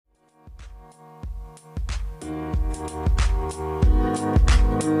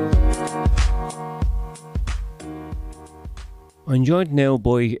I'm joined now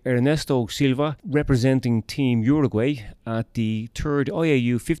by Ernesto Silva, representing Team Uruguay at the 3rd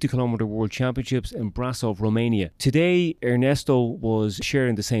IAU 50km World Championships in Brasov, Romania. Today, Ernesto was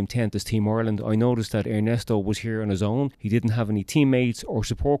sharing the same tent as Team Ireland. I noticed that Ernesto was here on his own. He didn't have any teammates or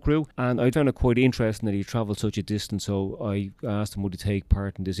support crew, and I found it quite interesting that he travelled such a distance, so I asked him would he take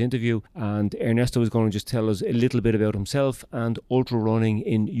part in this interview, and Ernesto is going to just tell us a little bit about himself and ultra running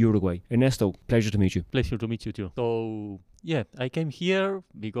in Uruguay. Ernesto, pleasure to meet you. Pleasure to meet you too. So, yeah, I came here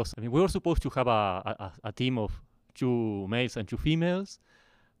because we were supposed to have a team of 2 males and 2 females,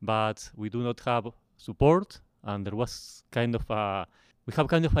 but we do not have support, and there was we have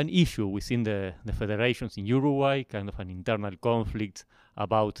kind of an issue within the federations in Uruguay, kind of an internal conflict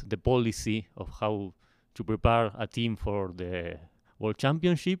about the policy of how to prepare a team for the World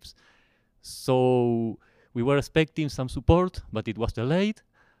Championships. So we were expecting some support, but it was delayed.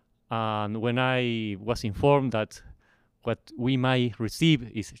 And when I was informed that what we might receive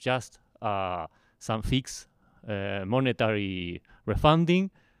is just some fixed monetary refunding,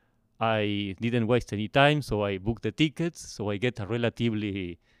 I didn't waste any time, so I booked the tickets, so I get a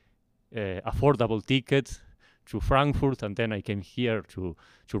relatively affordable ticket to Frankfurt, and then I came here to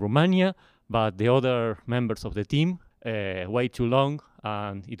Romania, but the other members of the team wait too long,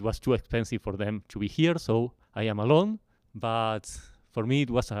 and it was too expensive for them to be here, so I am alone. But for me, it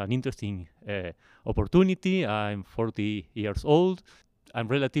was an interesting opportunity. I'm 40 years old. I'm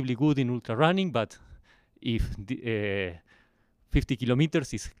relatively good in ultra running, but if 50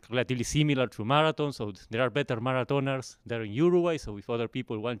 kilometers is relatively similar to marathon, so there are better marathoners there in Uruguay. So if other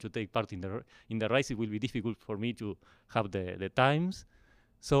people want to take part in the race, it will be difficult for me to have the times.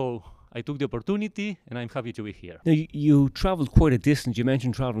 So I took the opportunity, and I'm happy to be here. Now, you travelled quite a distance. You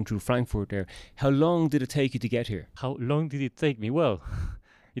mentioned travelling through Frankfurt there. How long did it take you to get here? How long did it take me? Well,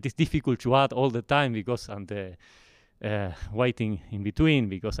 it is difficult to add all the time because I'm waiting in between,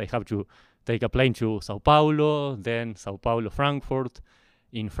 because I have to take a plane to Sao Paulo, then Sao Paulo, Frankfurt.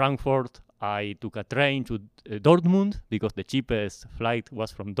 In Frankfurt, I took a train to Dortmund because the cheapest flight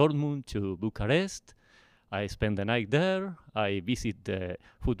was from Dortmund to Bucharest. I spent the night there. I visit the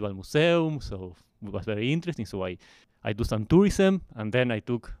Football Museum, so it was very interesting. So I do some tourism, and then I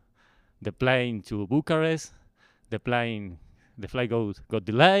took the plane to Bucharest. The flight got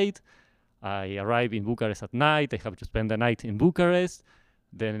delayed. I arrived in Bucharest at night. I have to spend the night in Bucharest.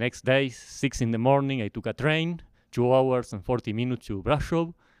 The next day, 6 in the morning, I took a train, 2 hours and 40 minutes to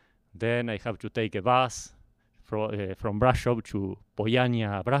Brasov. Then I have to take a bus from Brasov to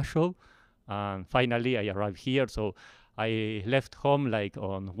Poiania, Brasov. And finally, I arrived here. So I left home like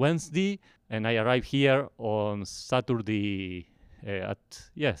on Wednesday, and I arrived here on Saturday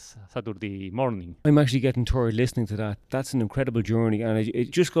Saturday morning. I'm actually getting tired listening to that. That's an incredible journey, and it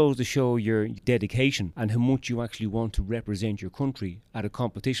just goes to show your dedication and how much you actually want to represent your country at a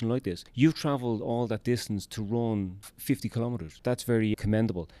competition like this. You've travelled all that distance to run 50 kilometres. That's very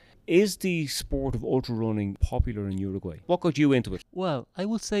commendable. Is the sport of ultra running popular in Uruguay? What got you into it? Well, I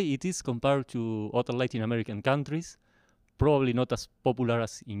would say it is compared to other Latin American countries, probably not as popular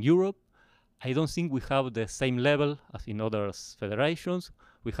as in Europe. I don't think we have the same level as in other federations.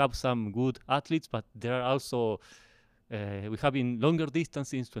 We have some good athletes, but there are also, we have in longer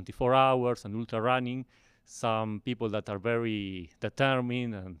distances, 24 hours and ultra running, some people that are very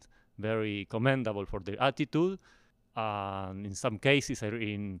determined and very commendable for their attitude. And in some cases,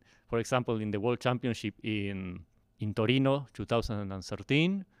 for example, in the World Championship in Torino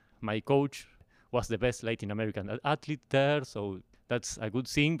 2013, my coach was the best Latin American athlete there, so that's a good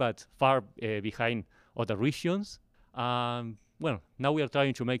thing, but far behind other regions. Well, now we are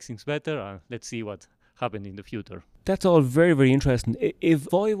trying to make things better, and let's see what happens in the future. That's all very, very interesting. If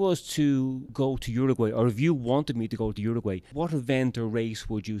I was to go to Uruguay, or if you wanted me to go to Uruguay, what event or race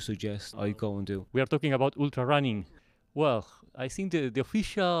would you suggest I go and do? We are talking about ultra running. Well, I think we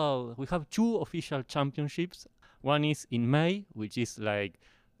have 2 official championships. One is in May, which is like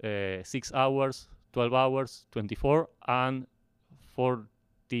 6 hours, 12 hours, 24, and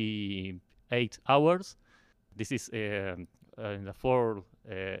 48 hours. This is a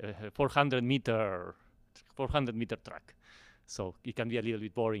 400 meter track. So it can be a little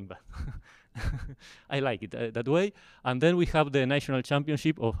bit boring, but I like it that way. And then we have the national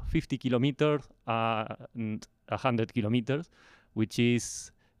championship of 50 kilometers and 100 kilometers, which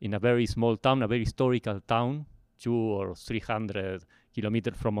is in a very small town, a very historical town, 200 or 300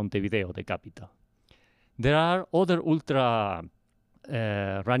 kilometers from Montevideo, the capital. There are other ultra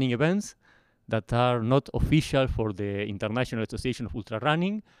running events that are not official for the International Association of Ultra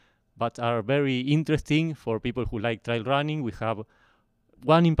Running, but are very interesting for people who like trail running. We have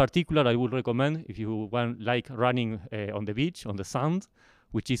one in particular I would recommend if you want like running on the beach, on the sand,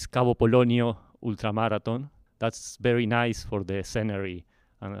 which is Cabo Polonio Ultramarathon. That's very nice for the scenery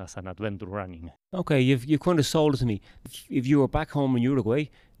and as an adventure running. Okay, you've kind of sold it to me. If you were back home in Uruguay,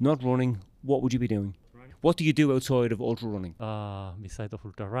 not running, what would you be doing? What do you do outside of ultra running? Besides of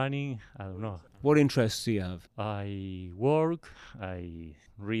ultra running, I don't know. What interests do you have? I work, I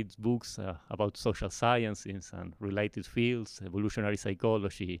read books about social sciences and related fields, evolutionary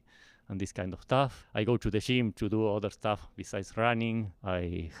psychology, and this kind of stuff. I go to the gym to do other stuff besides running.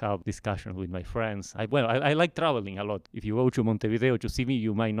 I have discussions with my friends. I like traveling a lot. If you go to Montevideo to see me,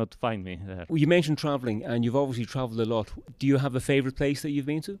 you might not find me there. Well, you mentioned traveling, and you've obviously traveled a lot. Do you have a favourite place that you've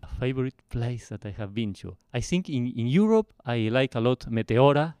been to? A favorite place that I have been to? I think in Europe, I like a lot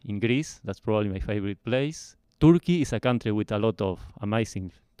Meteora in Greece. That's probably my favorite place. Turkey is a country with a lot of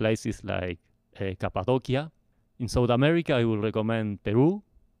amazing places like Cappadocia. In South America, I will recommend Peru.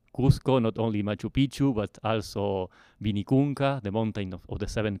 Cusco, not only Machu Picchu, but also Vinicunca, the mountain of the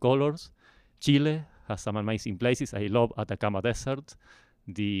seven colors. Chile has some amazing places. I love Atacama Desert,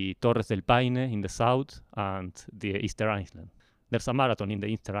 the Torres del Paine in the south, and the Easter Island. There's a marathon in the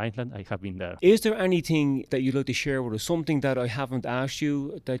Easter Island. I have been there. Is there anything that you'd like to share with us? Something that I haven't asked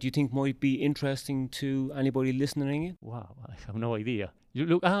you that you think might be interesting to anybody listening in? Wow, I have no idea. You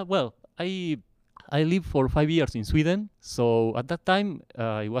look, well, I lived for 5 years in Sweden. So at that time,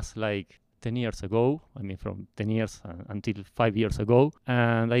 it was like 10 years ago. I mean, from 10 years until 5 years ago.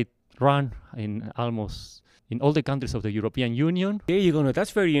 And I ran in almost in all the countries of the European Union. There you go. Now,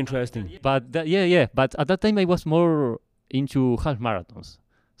 that's very interesting. But But at that time, I was more into half marathons.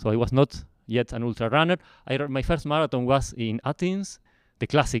 So I was not yet an ultra runner. My first marathon was in Athens, the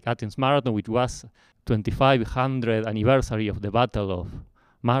classic Athens Marathon, which was 2500th anniversary of the Battle of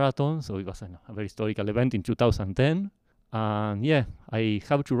Marathon. So it was a very historical event in 2010. And yeah, I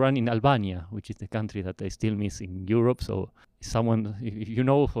have to run in Albania, which is the country that I still miss in Europe. So if you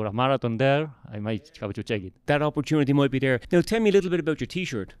know for a marathon there, I might have to check it. That opportunity might be there. Now, tell me a little bit about your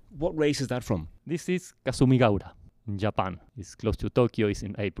T-shirt. What race is that from? This is Kasumigaura in Japan. It's close to Tokyo. It's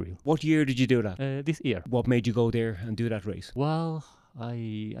in April. What year did you do that? This year. What made you go there and do that race? Well,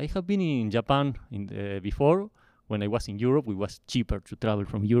 I have been in Japan before. When I was in Europe, it was cheaper to travel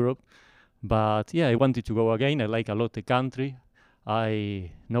from Europe. But yeah, I wanted to go again. I like a lot the country.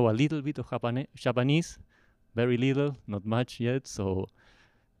 I know a little bit of Japanese, very little, not much yet. So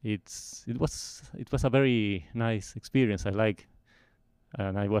it was a very nice experience. I like,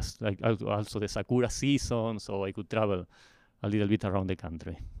 and I was like also the sakura season, so I could travel a little bit around the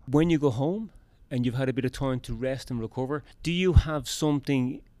country. When you go home and you've had a bit of time to rest and recover, do you have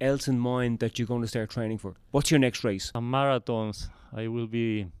something else in mind that you're going to start training for? What's your next race? Marathons. I will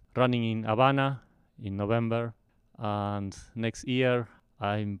be running in Havana in November, and next year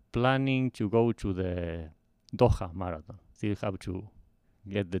I'm planning to go to the Doha Marathon. Still have to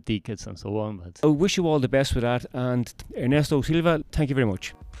get the tickets and so on. But I wish you all the best with that. And Ernesto Silva, thank you very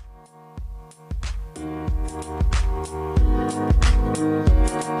much.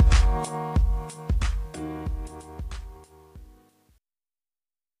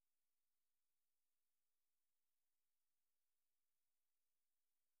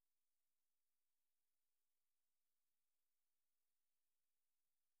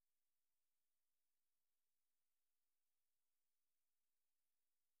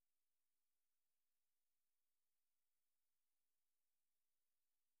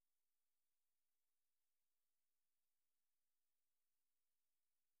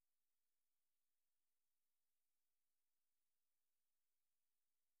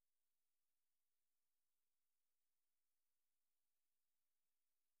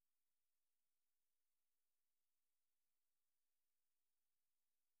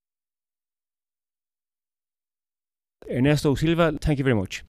 Ernesto Silva, thank you very much.